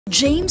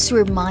James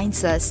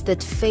reminds us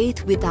that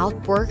faith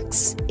without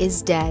works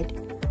is dead,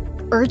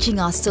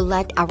 urging us to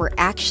let our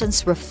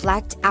actions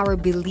reflect our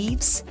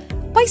beliefs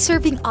by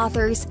serving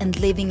others and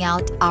living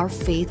out our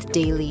faith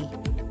daily.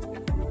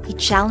 He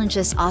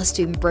challenges us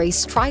to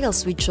embrace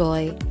trials with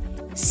joy,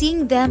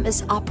 seeing them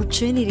as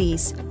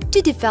opportunities to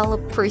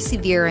develop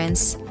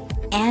perseverance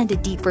and a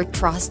deeper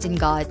trust in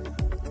God.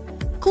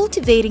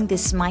 Cultivating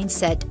this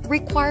mindset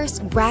requires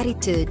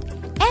gratitude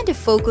and a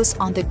focus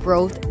on the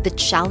growth that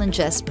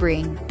challenges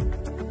bring.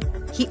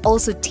 He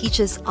also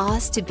teaches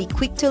us to be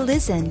quick to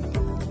listen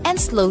and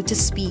slow to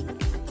speak,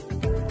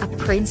 a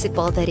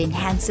principle that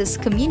enhances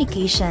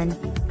communication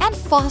and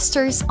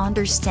fosters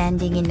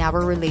understanding in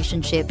our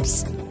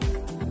relationships.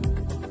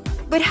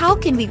 But how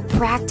can we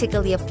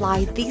practically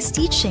apply these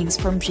teachings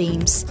from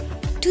James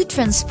to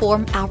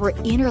transform our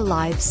inner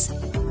lives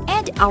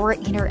and our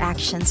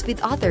interactions with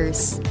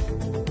others?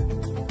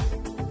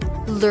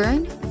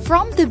 Learn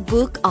from the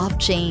book of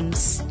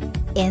James,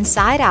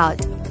 Inside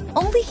Out,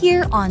 only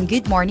here on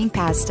Good Morning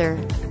Pastor.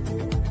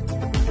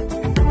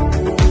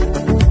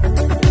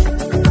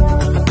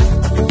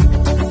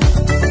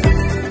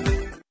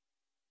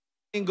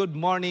 Good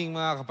morning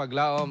mga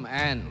kapaglaom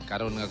and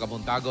karon nga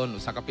Kabuntagon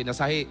usa ka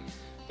pinasahi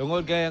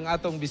tungod kay ang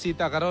atong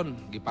bisita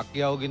karon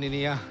gipakyaw gini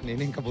niya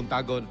nining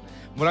Kabuntagon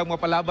murag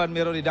mapalaban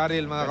meron ni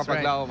Daryl mga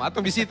kapaglaom.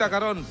 Atong bisita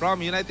karon from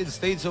United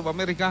States of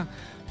America,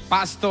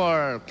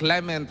 Pastor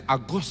Clement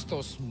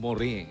Agustos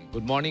Moring.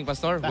 Good morning,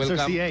 Pastor. Pastor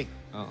Welcome. CA.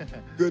 Oh.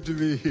 Good to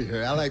be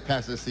here. I like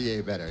Pastor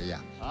CA better, yeah.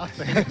 Oh,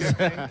 thanks.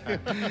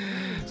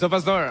 So,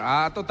 Pastor,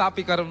 ato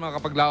topic karon mga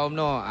kapaglaom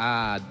no,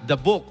 the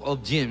book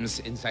of James,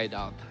 Inside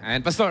Out.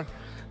 And Pastor,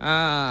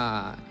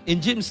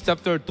 in James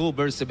chapter 2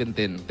 verse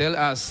 17, tell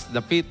us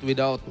the faith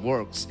without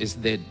works is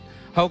dead.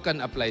 How can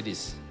apply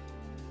this?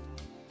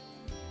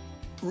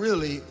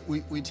 Really,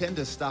 we tend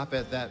to stop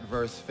at that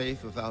verse,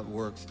 faith without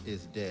works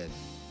is dead.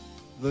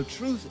 The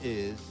truth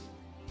is,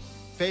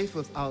 faith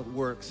without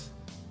works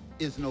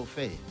is no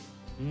faith.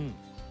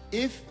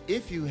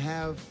 If you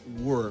have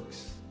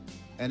works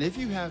and if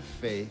you have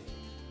faith,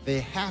 they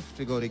have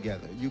to go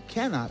together. You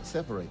cannot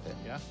separate them.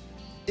 Yeah.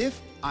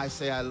 If I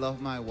say I love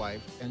my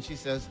wife and she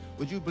says,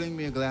 would you bring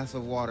me a glass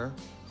of water?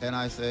 And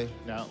I say,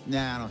 No.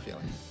 Nah, I don't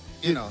feel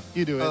it. You know,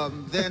 you do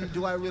it. Then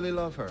do I really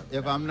love her?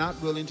 If I'm not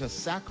willing to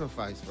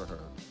sacrifice for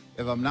her,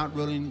 if I'm not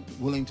willing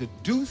to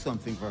do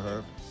something for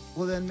her,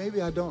 well, then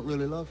maybe I don't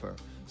really love her.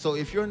 So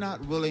if you're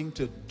not willing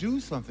to do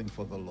something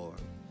for the Lord,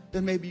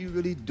 then maybe you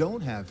really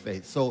don't have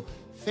faith. So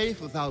faith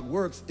without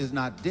works is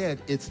not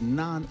dead. It's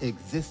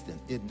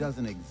non-existent. It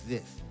doesn't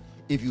exist.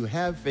 If you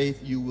have faith,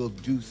 you will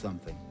do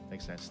something.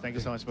 Makes sense. Thank you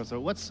so much, Pastor.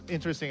 What's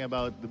interesting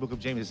about the book of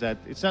James is that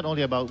it's not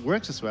only about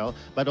works as well,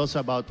 but also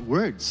about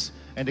words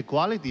and the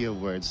quality of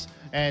words.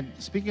 And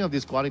speaking of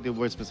this quality of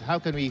words, Pastor, how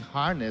can we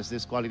harness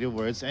this quality of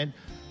words and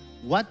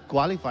what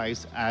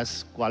qualifies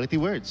as quality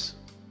words?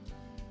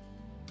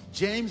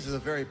 James is a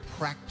very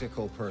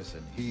practical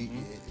person.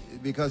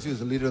 Because he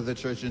was a leader of the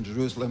church in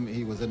Jerusalem,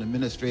 he was an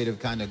administrative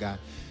kind of guy.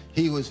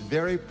 He was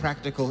very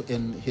practical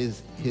in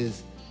his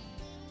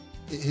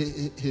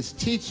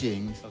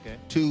teachings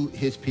to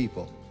his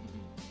people.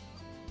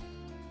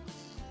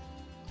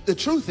 The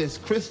truth is,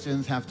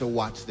 Christians have to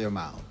watch their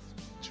mouths.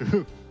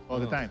 True. All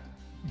the time.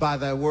 By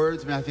thy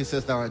words, Matthew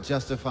says, thou art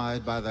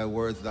justified. By thy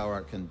words, thou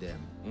art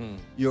condemned.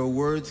 Your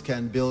words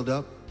can build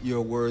up.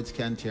 Your words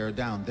can tear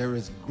down. There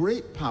is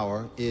great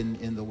power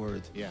in the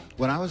words. Yeah.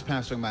 When I was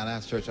pastoring my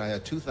last church, I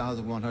had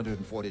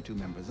 2,142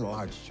 members, a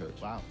large church.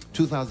 Wow.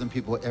 2,000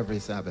 people every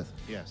Sabbath.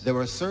 Yes. There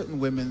were certain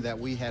women that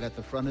we had at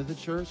the front of the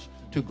church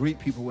to greet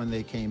people when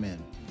they came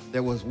in.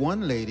 There was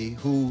one lady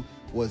who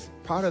was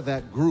part of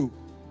that group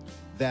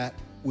that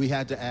we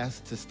had to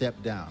ask to step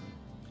down,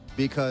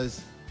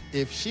 because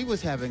if she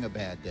was having a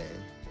bad day,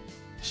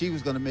 she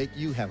was going to make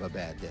you have a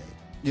bad day.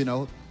 You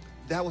know,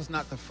 that was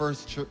not the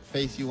first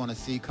face you want to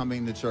see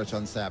coming to church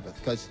on Sabbath,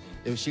 because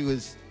if she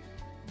was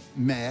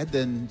mad,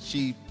 then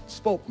she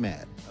spoke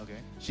mad. Okay.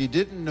 She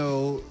didn't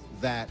know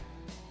that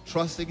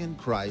trusting in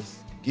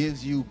Christ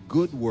gives you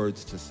good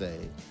words to say,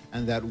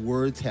 and that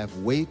words have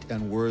weight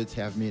and words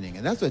have meaning.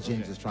 And that's what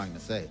James is trying to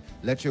say.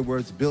 Let your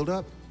words build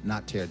up,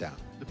 not tear down.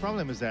 The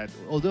problem is that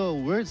although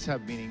words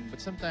have meaning,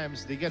 but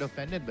sometimes they get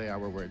offended by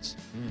our words,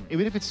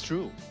 even if it's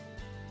true.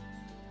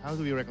 How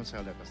do we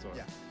reconcile that, Pastor?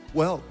 Yeah.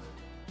 Well,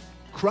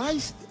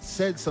 Christ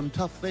said some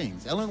tough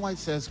things. Ellen White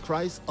says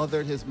Christ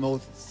uttered his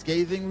most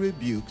scathing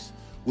rebukes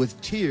with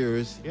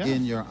tears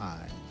in your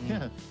eye.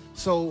 Yeah.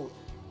 So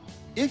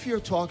if you're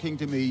talking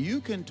to me,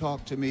 you can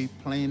talk to me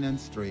plain and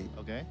straight.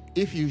 Okay.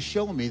 If you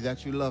show me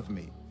that you love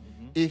me.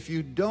 If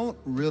you don't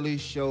really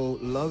show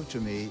love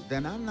to me,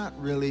 then I'm not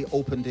really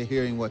open to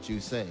hearing what you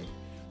say.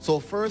 So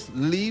first,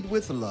 lead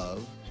with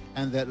love,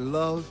 and let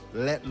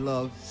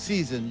love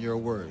season your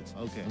words.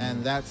 Okay.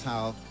 And that's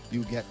how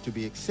you get to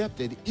be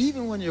accepted,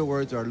 even when your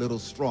words are a little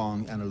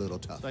strong and a little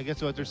tough. So I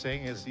guess what you're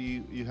saying is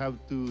you have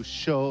to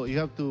show, you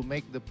have to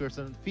make the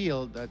person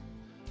feel that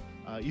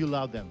you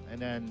love them,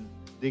 and then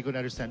they could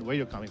understand where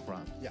you're coming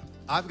from. Yeah.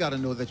 I've got to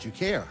know that you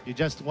care. You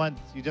just want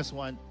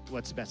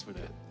what's best for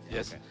them.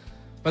 Yes. Okay.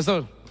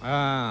 Pastor,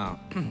 how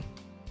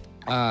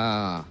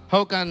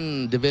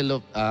can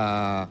develop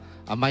a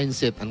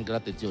mindset and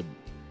gratitude?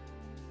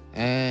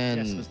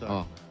 And Yes, Pastor.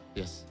 oh,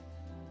 yes.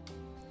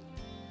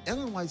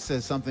 Ellen White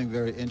says something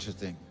very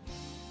interesting.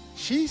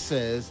 She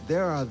says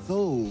there are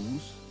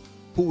those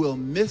who will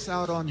miss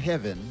out on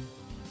heaven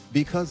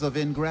because of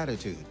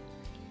ingratitude.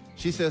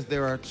 She says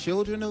there are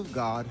children of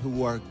God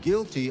who are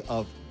guilty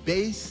of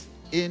base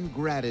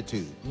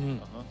ingratitude.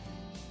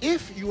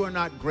 If you are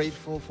not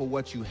grateful for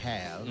what you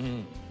have,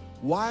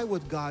 why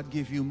would God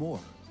give you more?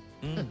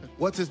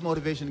 What's his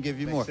motivation to give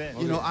you Makes more? sense.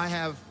 You know, I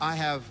have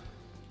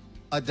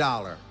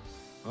 $1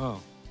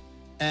 Oh.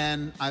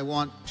 and I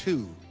want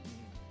 2,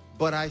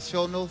 but I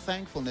show no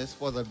thankfulness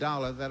for the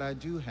 $1 that I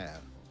do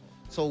have.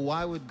 So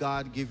why would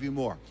God give you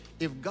more?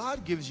 If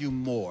God gives you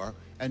more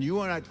and you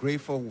are not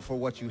grateful for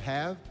what you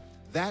have,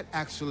 that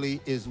actually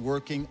is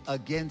working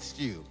against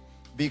you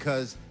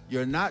because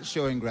you're not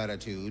showing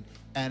gratitude.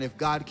 And if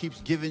God keeps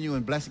giving you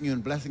and blessing you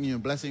and blessing you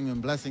and blessing you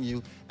and blessing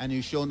you, and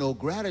you show no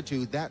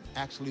gratitude, that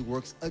actually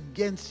works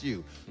against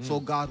you. So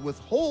God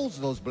withholds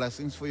those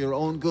blessings for your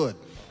own good.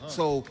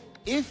 So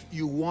if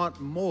you want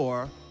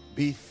more,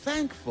 be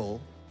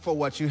thankful for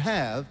what you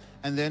have,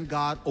 and then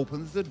God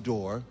opens the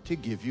door to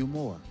give you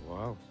more.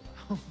 Wow.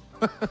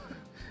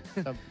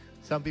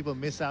 Some people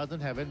miss out on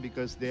heaven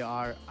because they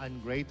are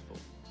ungrateful.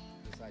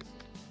 Precisely.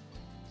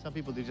 Some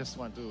people, they just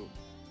want more.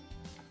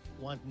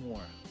 Want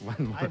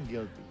more. I'm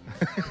guilty.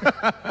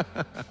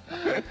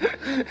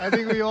 I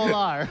think we all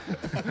are.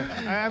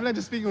 I'm not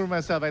just speaking for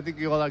myself. I think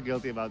we all are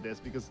guilty about this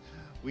because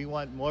we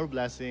want more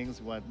blessings,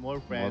 we want more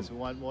friends, we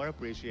want more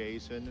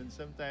appreciation, and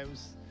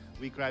sometimes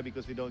we cry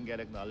because we don't get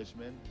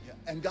acknowledgement.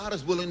 And God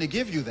is willing to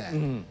give you that.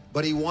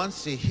 But he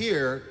wants to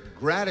hear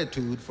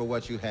gratitude for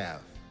what you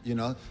have. You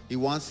know, he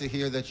wants to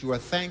hear that you are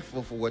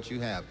thankful for what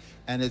you have.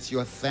 And it's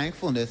your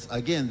thankfulness,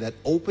 again, that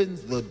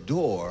opens the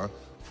door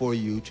for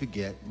you to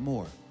get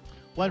more.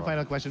 One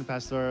final question,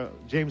 Pastor.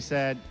 James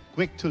said,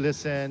 quick to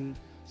listen,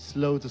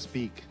 slow to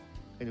speak.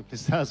 Can you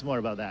please tell us more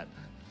about that?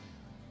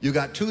 You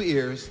got 2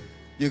 ears,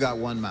 you got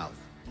 1 mouth.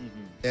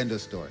 End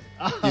of story.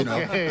 You know,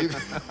 Okay.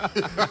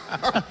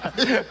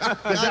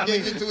 God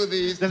gave you 2 of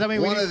these, Does that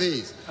mean one of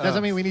these. Does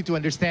that mean we need to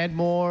understand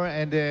more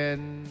and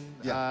then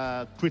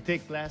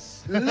critique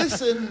less?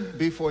 Listen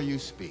before you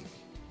speak.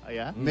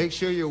 Yeah? Make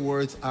sure your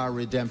words are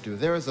redemptive.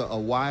 There is a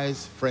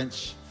wise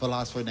French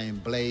philosopher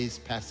named Blaise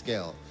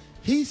Pascal.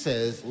 He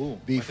says,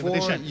 before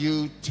mathematician.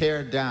 you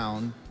tear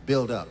down,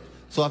 build up.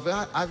 So if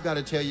I've got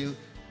to tell you,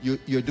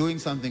 you're doing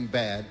something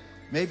bad,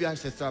 maybe I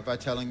should start by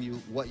telling you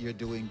what you're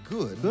doing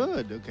good.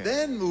 Good, okay.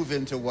 Then move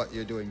into what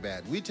you're doing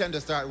bad. We tend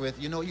to start with,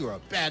 you know, you're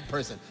a bad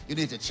person. You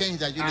need to change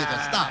that. You need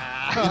to stop.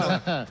 You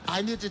know,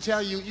 I need to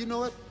tell you, you know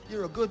what?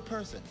 You're a good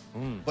person.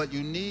 But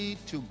you need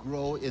to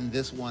grow in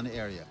this one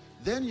area.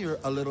 Then you're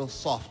a little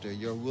softer.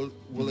 You're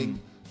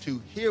willing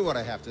to hear what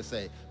I have to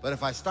say. But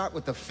if I start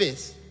with the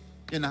fist,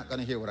 you're not going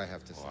to hear what I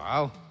have to say.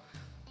 Wow.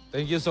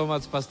 Thank you so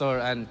much, Pastor.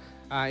 And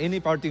any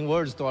parting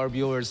words to our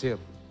viewers here?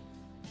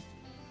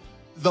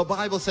 The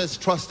Bible says,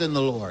 trust in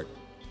the Lord.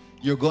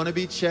 You're going to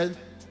be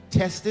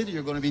tested.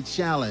 You're going to be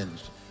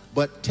challenged.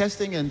 But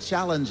testing and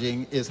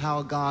challenging is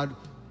how God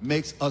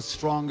makes us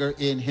stronger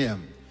in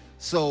him.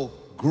 So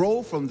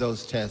grow from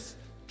those tests.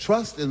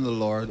 Trust in the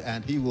Lord,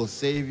 and he will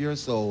save your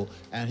soul,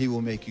 and he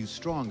will make you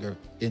stronger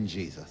in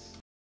Jesus.